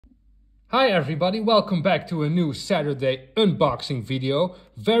Hi everybody, welcome back to a new Saturday unboxing video.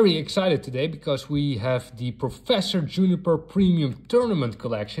 Very excited today because we have the Professor Juniper Premium Tournament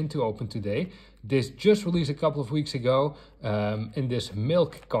Collection to open today. This just released a couple of weeks ago in this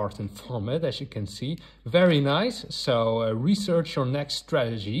milk carton format, as you can see. Very nice. So research your next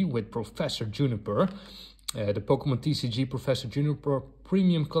strategy with Professor Juniper. The Pokémon TCG Professor Juniper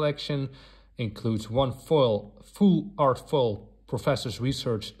Premium Collection includes one full art foil Professor's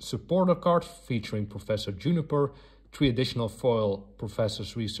Research supporter card featuring Professor Juniper, 3 additional foil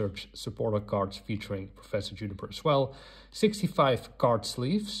Professor's Research supporter cards featuring Professor Juniper as well, 65 card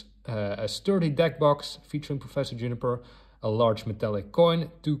sleeves, a sturdy deck box featuring Professor Juniper, a large metallic coin,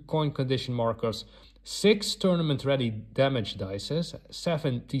 2 coin condition markers, 6 tournament-ready damage dices,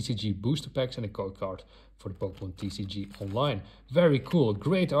 7 TCG booster packs and a code card for the Pokémon TCG Online. Very cool.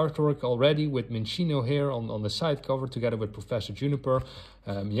 Great artwork already with Minccino here on the side cover together with Professor Juniper.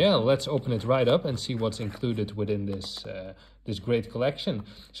 Yeah, let's open it right up and see what's included within this this great collection.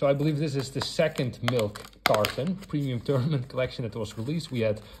 So I believe this is the second milk carton premium tournament collection that was released. We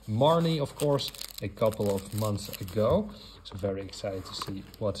had Marnie, of course, a couple of months ago. So very excited to see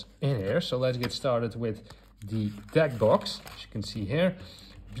what's in here. So let's get started with the deck box, as you can see here.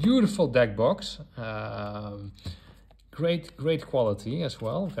 Beautiful deck box, great quality as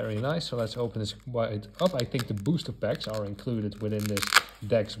well, very nice. So let's open this wide up. I think the booster packs are included within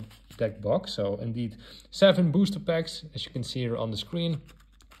this deck box. So indeed 7 booster packs, as you can see here on the screen,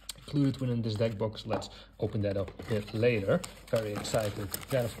 included within this deck box. Let's open that up a bit later. Very excited.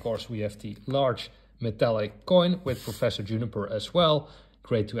 Then of course we have the large metallic coin with Professor Juniper as well.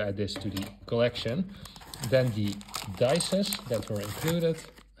 Great to add this to the collection. Then the dices that were included.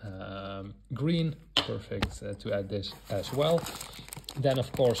 Green, perfect to add this as well. Then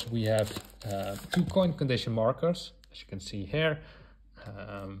of course we have 2 coin condition markers, as you can see here.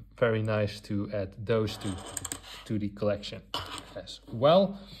 Very nice to add those two to the collection as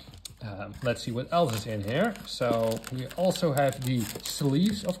well. Let's see what else is in here. So we also have the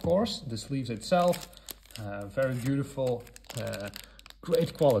sleeves, of course, the sleeves itself. Very beautiful,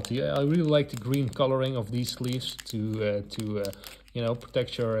 great quality. I really like the green coloring of these sleeves to you know,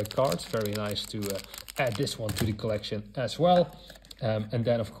 protect your cards. Very nice to add this one to the collection as well. And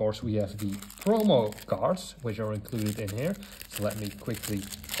then of course we have the promo cards which are included in here. So let me quickly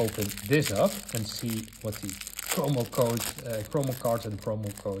open this up and see what the promo cards and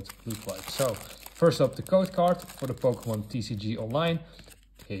promo code look like. So first up, the code card for the Pokémon TCG Online.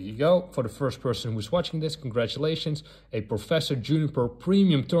 Here you go. For the first person who's watching this, congratulations. A Professor Juniper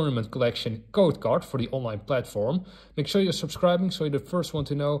Premium Tournament Collection code card for the online platform. Make sure you're subscribing so you're the first one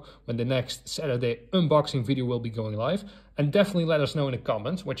to know when the next Saturday unboxing video will be going live. And definitely let us know in the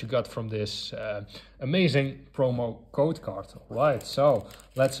comments what you got from this amazing promo code card. All right, so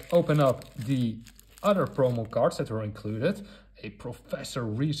let's open up the other promo cards that were included. A Professor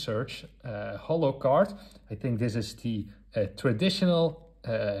Research holo card. I think this is the traditional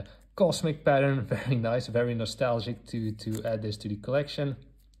cosmic pattern. Very nice, very nostalgic to add this to the collection.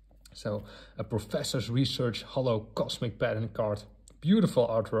 So a Professor's Research holo cosmic pattern card. Beautiful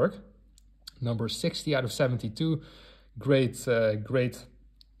artwork. Number 60 out of 72. Great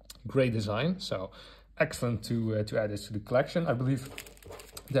design. So excellent to add this to the collection. I believe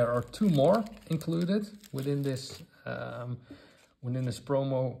there are 2 more included within this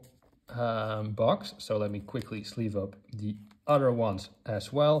promo box. So let me quickly sleeve up the other ones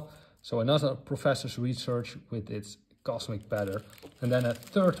as well. So another Professor's Research with its cosmic pattern, and then a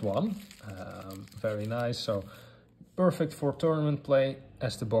third one. Very nice. So perfect for tournament play,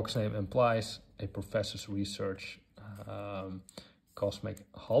 as the box name implies. A Professor's Research cosmic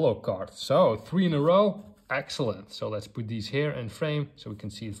holo card. So 3 in a row. Excellent. So let's put these here in frame so we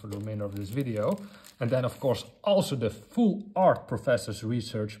can see it for the remainder of this video. And then of course also the full art Professor's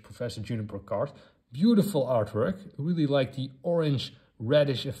Research Professor Juniper card. Beautiful artwork. Really like the orange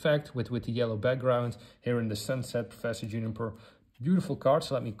reddish effect with the yellow background here in the sunset. Professor Juniper. Beautiful card.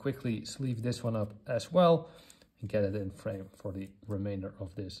 So let me quickly sleeve this one up as well and get it in frame for the remainder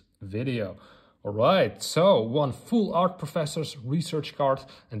of this video. All right, so 1 full art Professor's Research card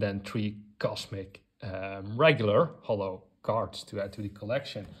and then 3 cosmic regular holo cards to add to the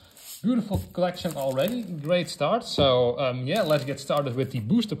collection. Beautiful collection already, great start. So yeah, let's get started with the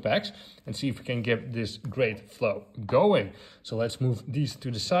booster packs and see if we can get this great flow going. So let's move these to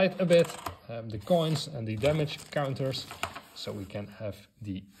the side a bit, the coins and the damage counters, so we can have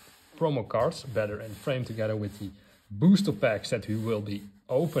the promo cards better in frame together with the booster packs that we will be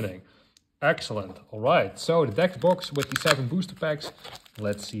opening. Excellent. All right, so the deck box with the 7 booster packs.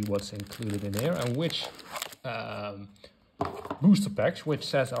 Let's see what's included in here and which booster packs, which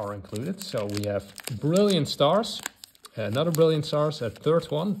sets are included. So we have Brilliant Stars, another Brilliant Stars, a third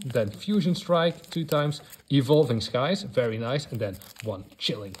one, then Fusion Strike 2 times, Evolving Skies, very nice, and then 1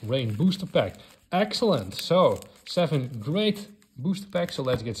 Chilling Rain booster pack. Excellent, so 7 great booster packs. So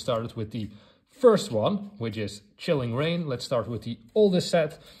let's get started with the first one, which is Chilling Rain. Let's start with the oldest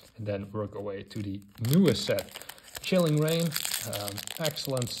set and then work our way to the newest set. Chilling Rain,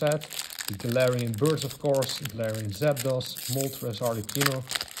 excellent set. The Galarian Birds, of course, Galarian Zapdos, Moltres, Articuno,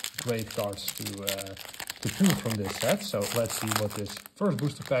 great cards to pull from this set. So let's see what this first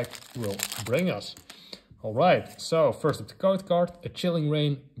booster pack will bring us. Alright, so first up the code card, a Chilling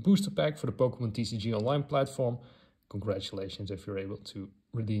Rain booster pack for the Pokémon TCG online platform. Congratulations if you're able to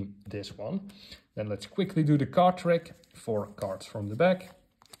redeem this one. Then let's quickly do the card trick, 4 cards from the back.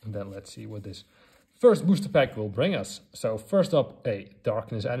 And then let's see what this first booster pack will bring us. So first up a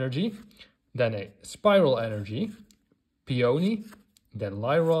Darkness Energy, then a Spiral Energy, Peony, then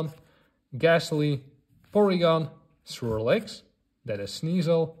Lyron, Ghastly, Porygon, Swirlix, then a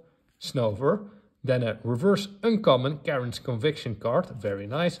Sneasel, Snover, then a reverse uncommon Karen's Conviction card, very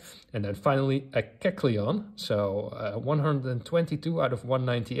nice. And then finally a Kecleon, so 122 out of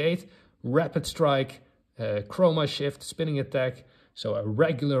 198, Rapid Strike, Chroma Shift, Spinning Attack. So a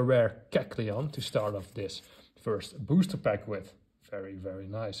regular rare Kecleon to start off this first booster pack with. Very, very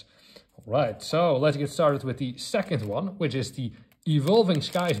nice. Alright, so let's get started with the second one, which is the Evolving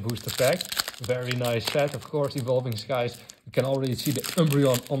Skies booster pack. Very nice set, of course, Evolving Skies. You can already see the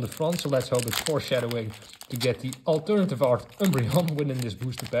Umbreon on the front, so let's hope it's foreshadowing to get the alternative art Umbreon within this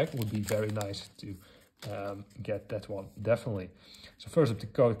booster pack. Would be very nice to get that one, definitely. So first up the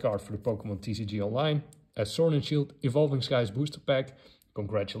code card for the Pokemon TCG Online. A Sword and Shield Evolving Skies booster pack.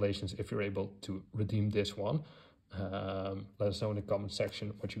 Congratulations if you're able to redeem this one. Let us know in the comment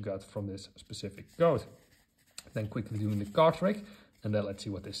section what you got from this specific code. Then quickly doing the card trick, and then let's see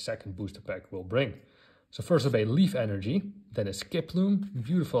what this second booster pack will bring. So first up a Leaf Energy, then a Skiploom,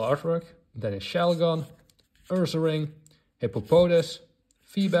 beautiful artwork, then a Shelgon, Ursaring, Hippopotas,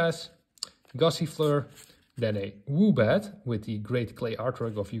 Feebas, Gossifleur, then a Woobat with the great clay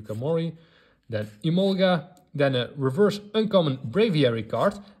artwork of Yukamori, then Emolga, then a reverse uncommon Braviary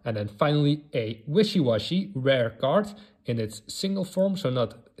card, and then finally a Wishy-Washy rare card in its single form, so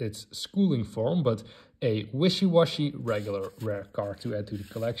not its schooling form, but a Wishy-Washy regular rare card to add to the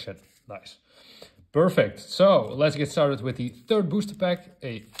collection. Nice. Perfect. So let's get started with the third booster pack,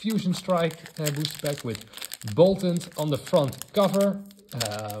 a Fusion Strike booster pack with Boltund on the front cover.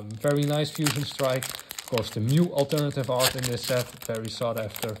 Very nice Fusion Strike. Of course, the Mew alternative art in this set, very sought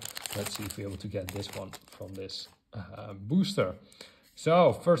after. Let's see if we're able to get this one from this booster.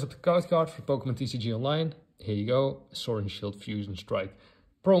 So first up the code card for Pokemon TCG Online. Here you go, Sword and Shield Fusion Strike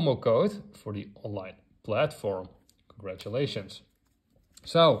promo code for the online platform. Congratulations.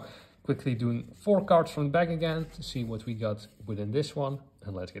 So quickly doing 4 cards from the back again to see what we got within this one.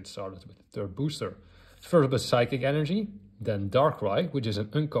 And let's get started with the third booster. First up a Psychic Energy, then Darkrai, which is an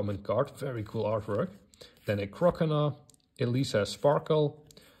uncommon card, very cool artwork. Then a Croconaw, Elisa Sparkle,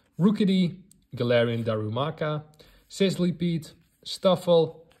 Rookidee, Galarian Darumaka, Sizzlipede,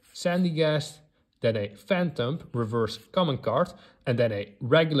 Stuffle, Sandygast, then a Phantom reverse common card, and then a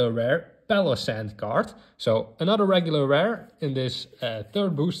regular rare Palossand card. So another regular rare in this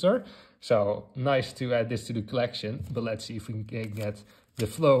third booster. So nice to add this to the collection, but let's see if we can get the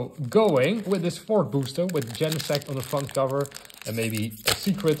flow going with this fourth booster with Genesect on the front cover and maybe a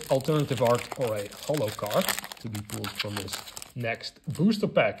secret alternative art or a holo card to be pulled from this next booster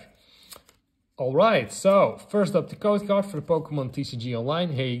pack. Alright, so first up the code card for the Pokemon TCG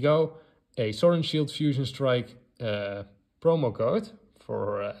Online. Here you go, a Sword and Shield Fusion Strike promo code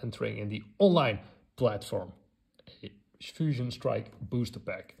for entering in the online platform. A Fusion Strike booster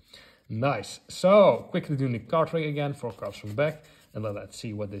pack. Nice. So quickly doing the card trick again, 4 cards from the back. And then let's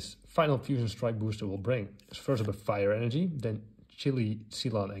see what this final Fusion Strike booster will bring. First up a Fire Energy, then Chili,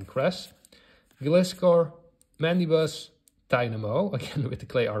 Ceylon and Cress, Gliscor, Mandibuzz, Dynamo, again with the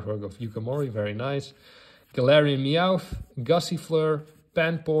clay artwork of Yukamori, very nice, Galarian Meowth, Gossifleur,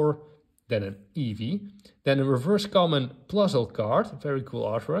 Panpour, then an Eevee, then a reverse common Puzzle card, very cool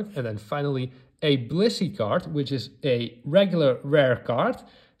artwork, and then finally a Blissey card, which is a regular rare card.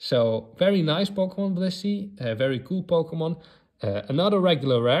 So very nice Pokemon Blissey, very cool Pokemon. Another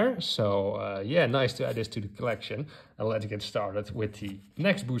regular rare, so yeah, nice to add this to the collection. And let's get started with the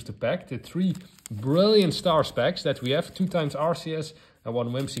next booster pack, the 3 Brilliant Stars packs that we have, 2 times Arceus and 1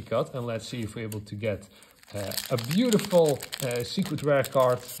 Whimsicott. And let's see if we're able to get a beautiful secret rare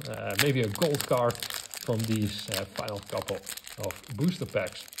card, maybe a gold card from these final couple of booster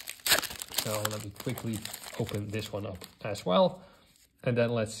packs. So let me quickly open this one up as well. And then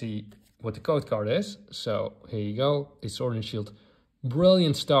let's see what the code card is. So here you go, a Sword and Shield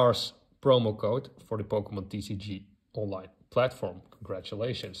Brilliant Stars promo code for the Pokemon TCG online platform.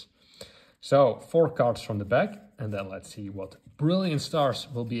 Congratulations. So 4 cards from the back, and then let's see what Brilliant Stars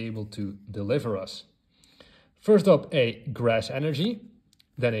will be able to deliver us. First up, a Grass Energy,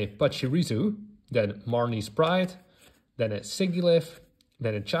 then a Pachirisu, then Marnie's Pride, then a Sigilyph,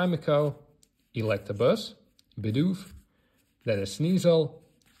 then a Chimecho, Electabuzz, Bidoof, then a Sneasel,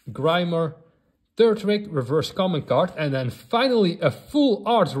 Grimer, Turtwig, reverse common card, and then finally a full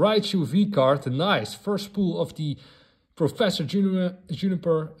art Raichu V card. Nice, first pull of the Professor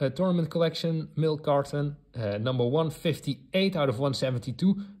Juniper tournament collection milk carton, number 158 out of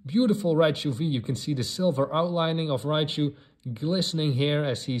 172. Beautiful Raichu V. You can see the silver outlining of Raichu glistening here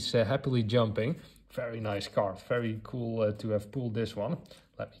as he's happily jumping. Very nice card, very cool to have pulled this one.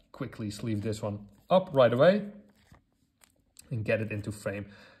 Let me quickly sleeve this one up right away and get it into frame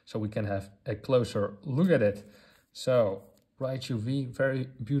so we can have a closer look at it. So Raichu V, very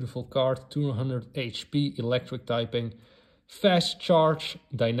beautiful card, 200 HP, electric typing, fast charge,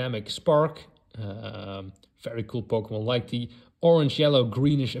 dynamic spark. Very cool Pokemon, like the orange, yellow,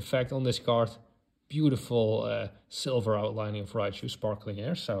 greenish effect on this card. Beautiful silver outlining of Raichu sparkling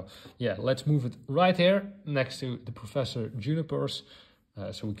here. So yeah, let's move it right here next to the Professor Junipers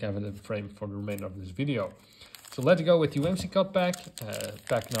so we can have it in frame for the remainder of this video. So let's go with the UMC cut pack,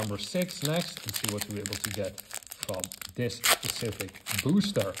 pack number 6 next, and see what we're able to get from this specific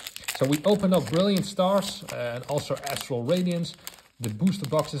booster. So we opened up Brilliant Stars and also Astral Radiance, the booster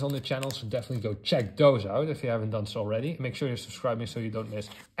boxes on the channel, so definitely go check those out if you haven't done so already. Make sure you're subscribing so you don't miss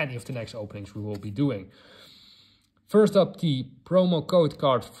any of the next openings we will be doing. First up, the promo code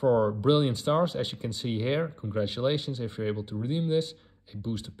card for Brilliant Stars, as you can see here. Congratulations if you're able to redeem this, a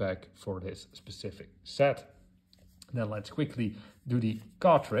booster pack for this specific set. Then let's quickly do the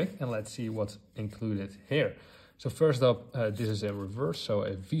card trick and let's see what's included here. So first up, this is a reverse, so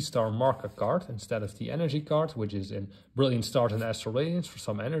a V-Star marker card instead of the energy card, which is in Brilliant Stars and Astral Radiance for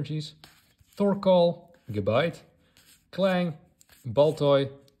some energies. Torkoal, Gabite, Clang, Baltoy,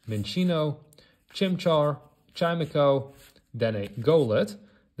 Minccino, Chimchar, Chimecho, then a Golett,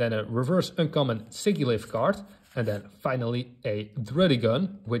 then a reverse uncommon Sigilyph card, and then finally a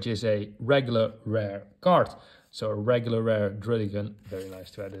Druddigon, which is a regular rare card. So a regular rare Druddigon, very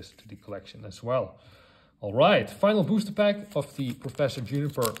nice to add this to the collection as well. All right, final booster pack of the Professor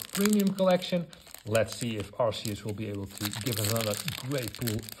Juniper Premium Collection. Let's see if Arceus will be able to give us another great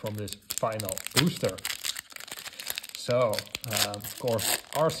pull from this final booster. So, of course,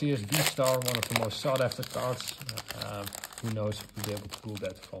 Arceus V-Star, one of the most sought-after cards. Who knows if we'll be able to pull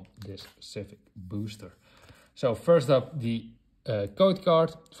that from this specific booster. So first up, the code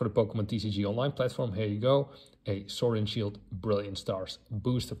card for the Pokemon TCG online platform. Here you go. A Sword and Shield Brilliant Stars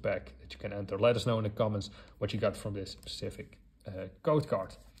booster pack that you can enter. Let us know in the comments what you got from this specific code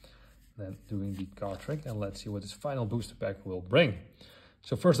card. Then doing the card trick, and let's see what this final booster pack will bring.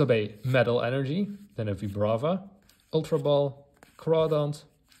 So first up, a Metal Energy, then a Vibrava, Ultra Ball, Crawdont,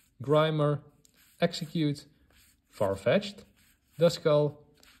 Grimer, Execute, Farfetch'd, Duskull,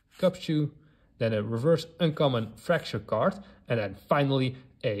 Cupchew, then a reverse uncommon Fracture card, and then finally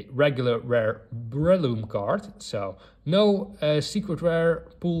a regular rare Breloom card. So no secret rare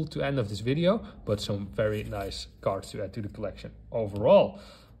pull to end of this video, but some very nice cards to add to the collection overall.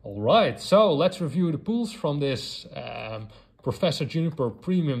 All right, so let's review the pulls from this Professor Juniper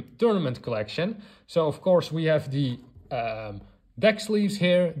Premium Tournament Collection. So of course we have the deck sleeves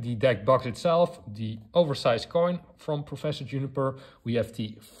here, the deck box itself, the oversized coin from Professor Juniper. We have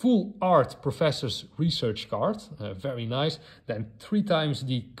the full art Professor's Research card, very nice. Then 3 times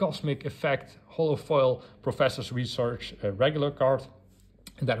the Cosmic Effect holofoil Professor's Research regular card.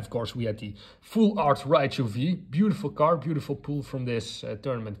 And then of course we had the full art Raichu V, beautiful card, beautiful pull from this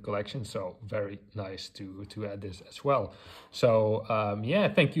tournament collection. So very nice to add this as well. So yeah,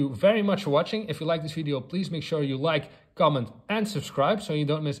 thank you very much for watching. If you like this video, please make sure you like, comment and subscribe so you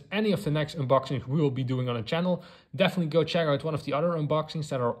don't miss any of the next unboxings we will be doing on the channel. Definitely go check out one of the other unboxings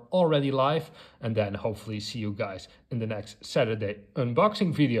that are already live, and then hopefully see you guys in the next Saturday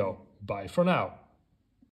unboxing video. Bye for now.